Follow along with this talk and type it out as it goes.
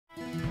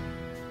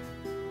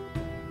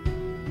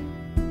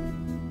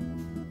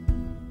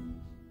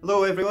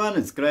Hello everyone,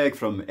 it's Greg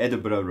from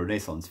Edinburgh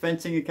Renaissance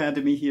Fencing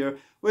Academy here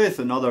with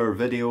another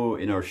video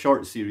in our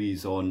short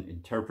series on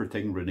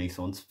interpreting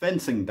Renaissance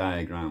fencing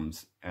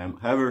diagrams.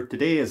 However,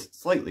 today is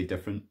slightly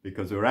different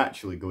because we're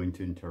actually going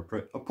to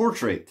interpret a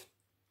portrait,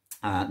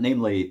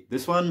 namely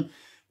this one,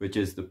 which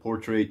is the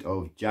portrait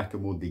of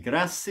Giacomo di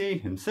Grassi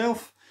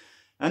himself.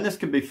 And this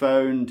can be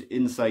found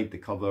inside the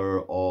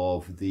cover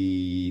of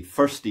the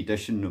first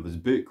edition of his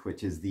book,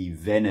 which is the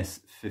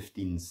Venice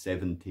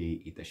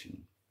 1570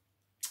 edition.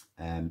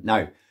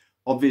 Now,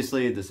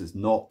 obviously this is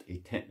not a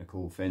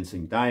technical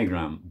fencing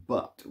diagram,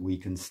 but we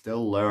can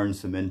still learn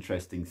some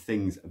interesting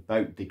things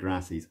about di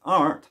Grassi's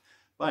art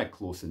by a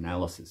close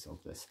analysis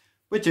of this,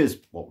 which is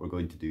what we're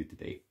going to do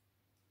today.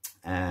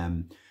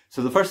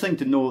 So the first thing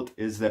to note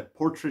is that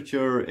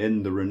portraiture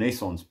in the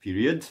Renaissance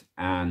period,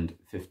 and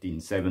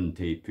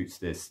 1570 puts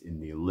this in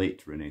the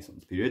late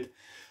Renaissance period.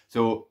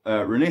 So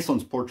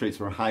Renaissance portraits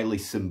were highly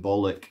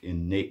symbolic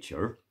in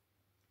nature.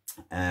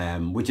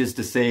 Which is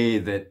to say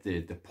that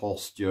the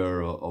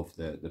posture of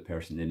the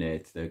person in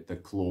it, the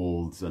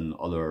clothes and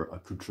other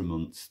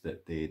accoutrements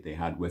that they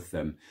had with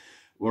them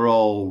were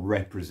all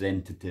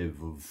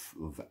representative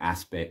of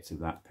aspects of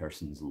that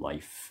person's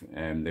life.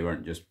 They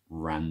weren't just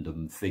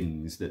random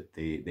things that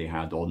they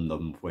had on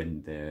them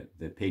when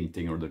the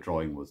painting or the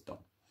drawing was done.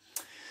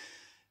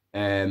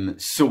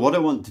 So what I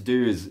want to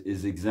do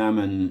is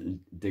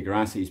examine di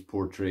Grassi's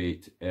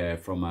portrait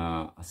from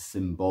a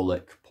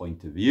symbolic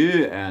point of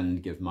view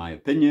and give my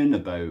opinion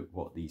about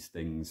what these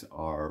things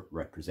are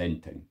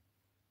representing.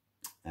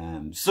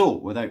 So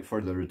without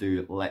further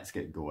ado, let's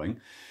get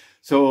going.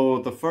 So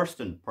the first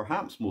and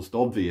perhaps most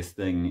obvious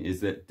thing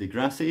is that di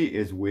Grassi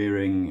is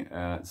wearing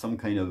some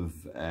kind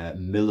of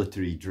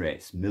military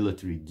dress,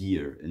 military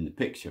gear in the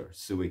picture.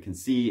 So we can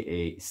see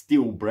a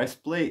steel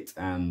breastplate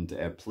and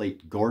a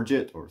plate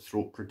gorget or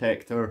throat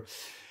protector.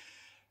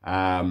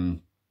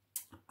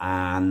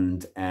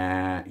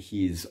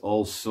 He's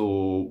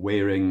also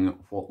wearing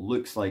what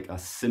looks like a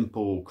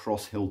simple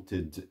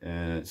cross-hilted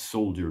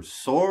soldier's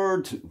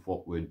sword,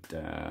 what would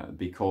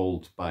be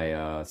called by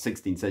a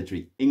 16th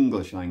century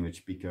English language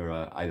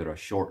speaker either a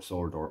short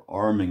sword or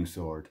arming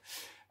sword.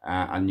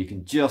 And you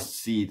can just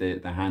see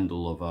the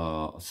handle of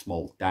a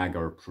small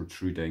dagger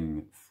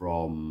protruding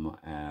from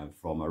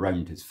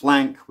around his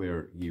flank,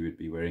 where he would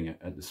be wearing it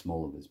at the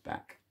small of his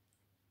back.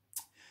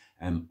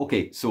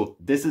 Okay, so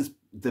this is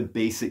the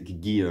basic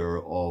gear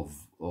of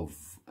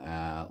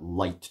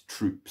light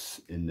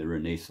troops in the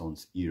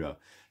Renaissance era.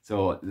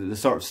 So the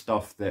sort of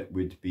stuff that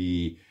would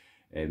be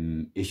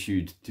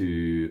issued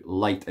to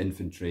light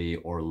infantry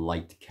or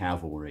light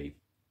cavalry.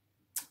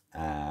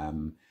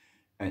 And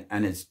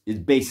it's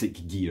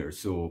basic gear.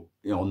 So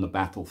on the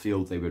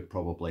battlefield they would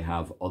probably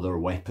have other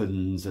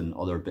weapons and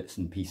other bits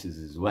and pieces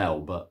as well,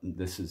 but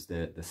this is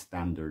the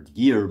standard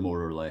gear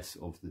more or less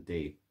of the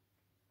day.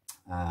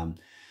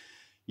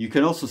 You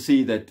can also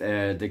see that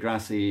di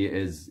Grassi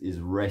is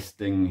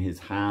resting his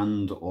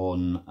hand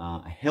on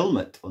a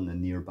helmet on the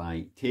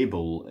nearby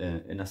table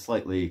in a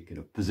slightly kind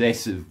of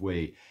possessive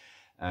way.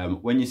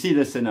 When you see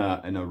this in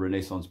a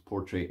Renaissance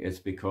portrait, it's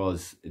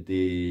because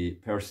the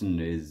person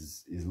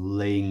is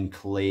laying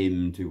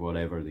claim to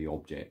whatever the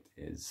object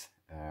is.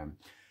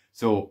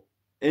 So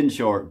in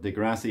short, di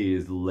Grassi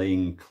is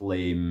laying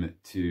claim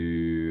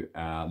to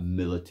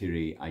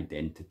military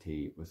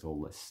identity with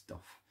all this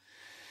stuff.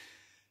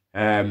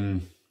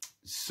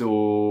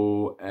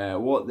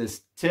 What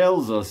this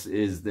tells us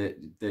is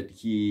that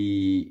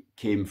he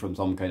came from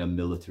some kind of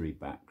military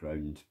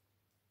background.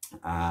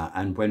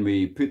 And when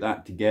we put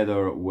that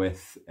together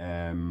with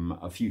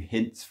a few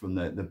hints from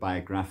the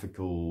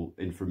biographical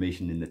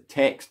information in the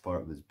text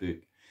part of his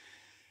book,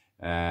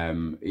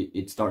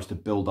 it starts to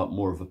build up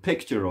more of a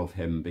picture of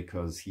him,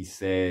 because he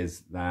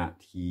says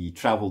that he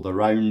travelled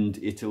around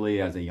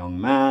Italy as a young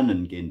man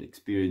and gained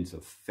experience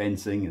of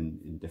fencing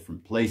in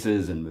different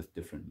places and with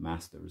different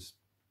masters.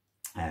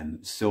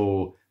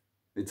 So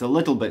it's a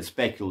little bit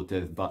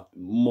speculative, but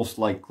most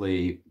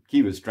likely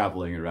he was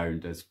travelling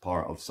around as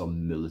part of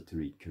some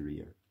military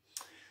career.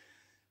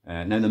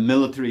 Now, the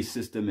military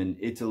system in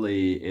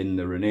Italy in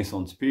the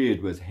Renaissance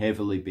period was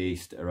heavily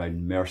based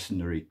around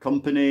mercenary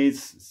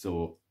companies.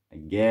 So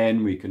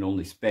again, we can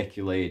only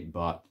speculate,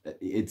 but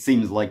it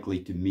seems likely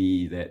to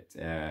me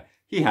that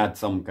he had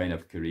some kind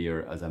of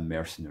career as a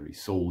mercenary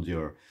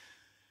soldier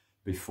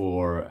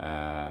before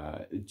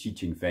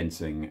teaching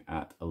fencing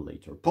at a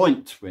later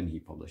point when he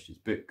published his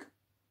book.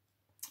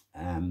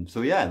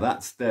 So yeah,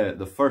 that's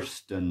the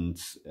first and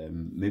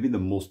maybe the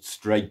most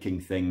striking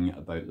thing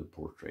about the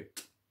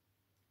portrait.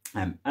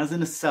 As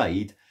an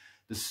aside,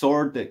 the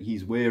sword that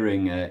he's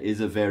wearing is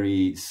a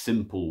very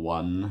simple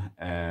one.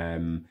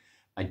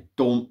 I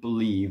don't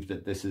believe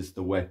that this is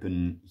the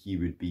weapon he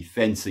would be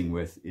fencing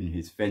with in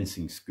his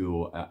fencing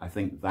school. I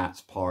think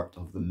that's part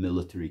of the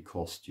military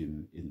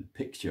costume in the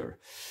picture,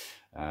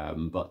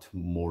 but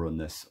more on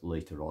this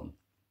later on.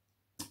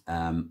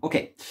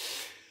 Okay.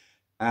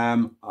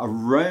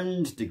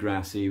 Around de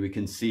Grassi, we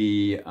can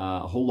see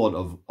a whole lot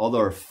of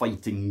other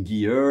fighting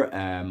gear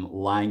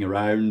lying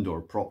around or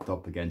propped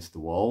up against the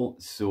wall.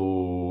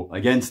 So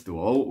against the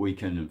wall, we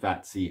can in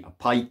fact see a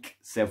pike,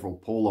 several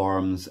pole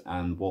arms,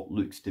 and what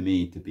looks to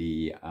me to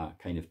be a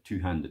kind of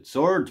two-handed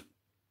sword.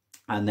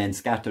 And then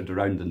scattered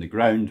around on the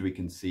ground, we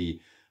can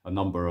see a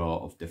number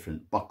of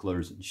different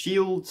bucklers and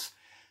shields.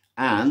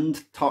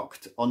 And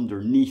tucked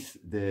underneath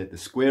the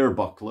square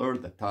buckler,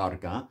 the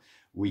targa,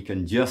 we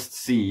can just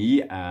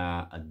see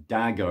a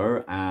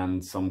dagger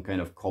and some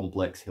kind of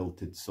complex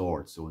hilted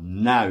sword. So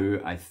now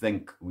I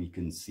think we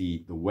can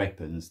see the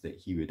weapons that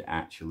he would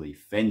actually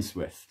fence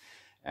with.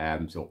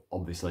 So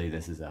obviously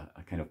this is a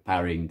kind of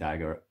parrying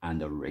dagger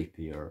and a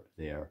rapier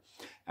there.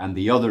 And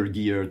the other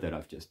gear that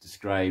I've just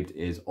described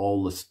is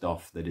all the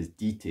stuff that is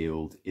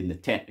detailed in the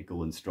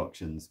technical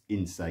instructions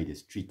inside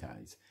his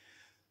treatise.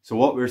 So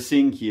what we're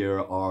seeing here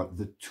are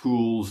the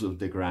tools of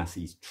de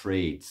Grassi's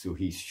trade. So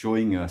he's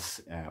showing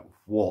us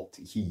what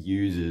he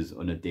uses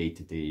on a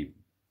day-to-day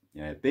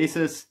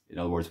basis. In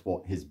other words,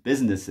 what his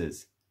business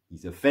is.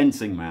 He's a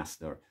fencing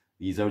master.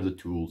 These are the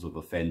tools of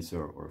a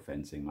fencer or a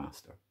fencing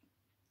master.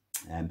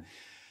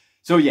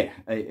 So yeah,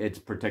 it's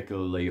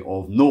particularly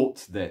of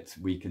note that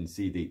we can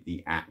see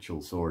the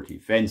actual sword he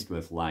fenced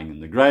with lying on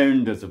the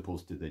ground, as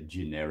opposed to the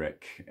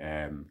generic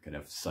kind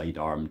of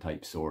sidearm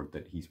type sword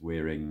that he's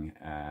wearing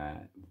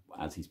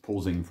as he's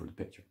posing for the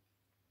picture.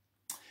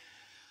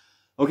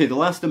 Okay, the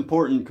last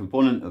important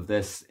component of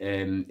this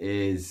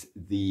is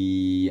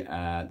the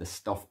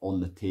stuff on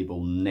the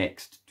table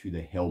next to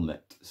the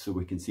helmet. So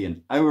we can see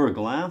an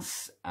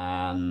hourglass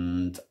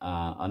and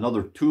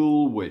another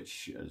tool,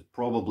 which is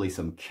probably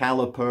some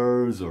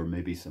calipers or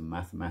maybe some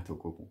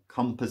mathematical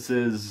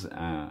compasses,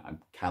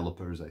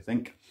 calipers I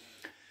think.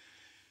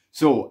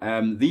 So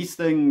these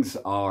things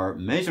are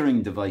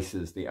measuring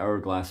devices, the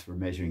hourglass for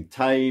measuring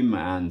time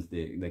and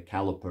the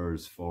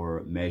calipers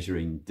for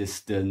measuring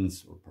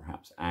distance or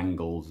perhaps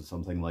angles or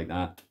something like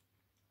that.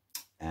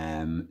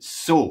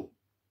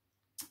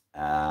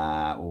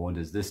 What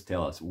does this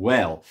tell us?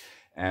 Well,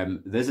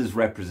 this is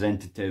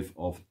representative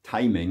of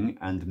timing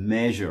and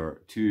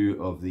measure, two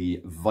of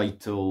the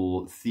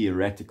vital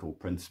theoretical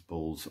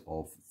principles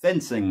of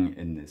fencing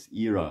in this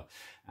era,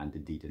 and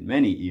indeed in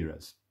many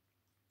eras.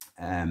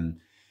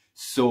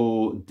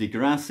 So de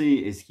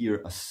Grassi is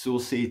here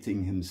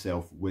associating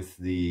himself with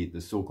the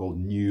so-called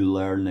new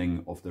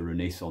learning of the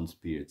Renaissance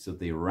period, so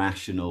the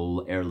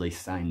rational, early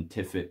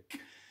scientific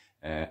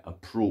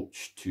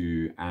approach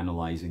to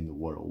analysing the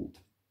world.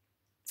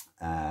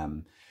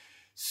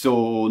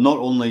 So not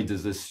only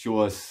does this show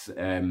us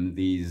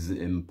these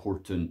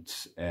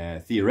important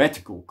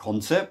theoretical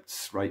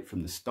concepts right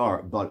from the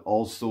start, but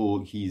also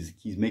he's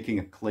making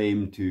a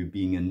claim to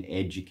being an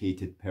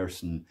educated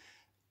person.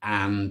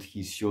 And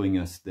he's showing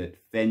us that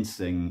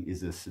fencing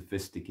is a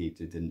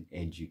sophisticated and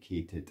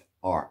educated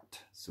art.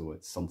 So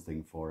it's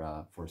something for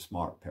a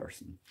smart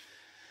person,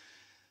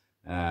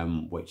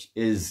 which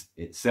is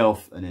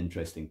itself an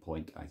interesting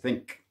point, I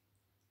think.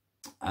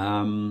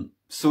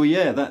 So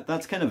yeah,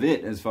 that's kind of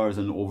it as far as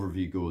an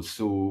overview goes.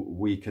 So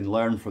we can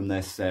learn from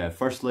this,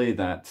 firstly,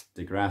 that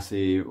de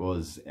Grassi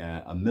was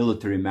a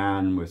military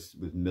man with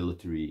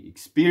military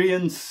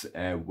experience,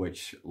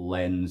 which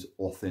lends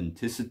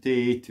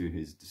authenticity to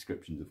his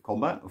descriptions of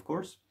combat, of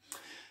course.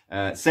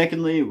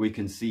 Secondly, we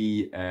can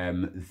see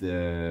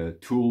the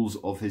tools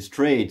of his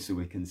trade. So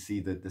we can see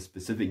that the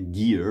specific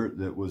gear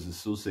that was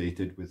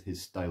associated with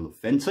his style of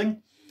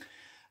fencing.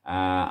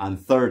 And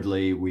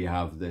thirdly, we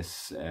have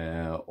this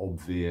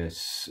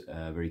obvious,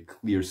 very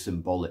clear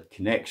symbolic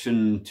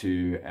connection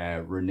to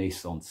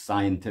Renaissance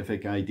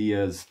scientific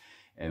ideas,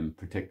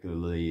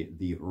 particularly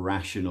the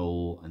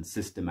rational and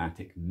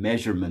systematic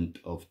measurement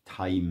of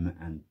time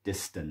and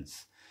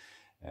distance,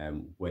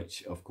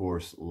 which of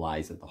course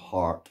lies at the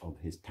heart of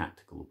his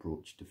tactical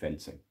approach to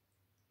fencing.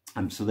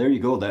 So there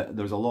you go.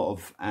 There's a lot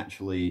of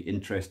actually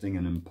interesting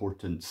and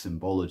important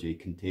symbology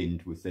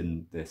contained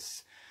within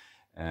this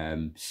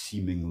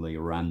seemingly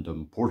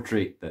random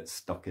portrait that's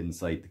stuck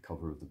inside the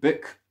cover of the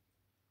book.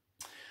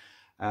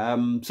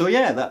 So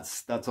yeah,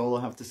 that's all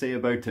I have to say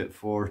about it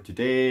for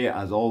today.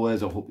 As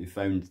always, I hope you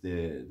found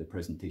the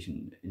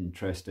presentation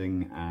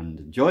interesting and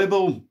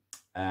enjoyable.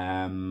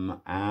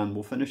 And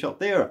we'll finish up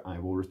there. I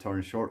will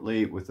return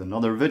shortly with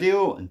another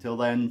video. Until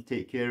then,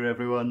 take care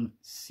everyone.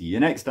 See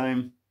you next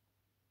time.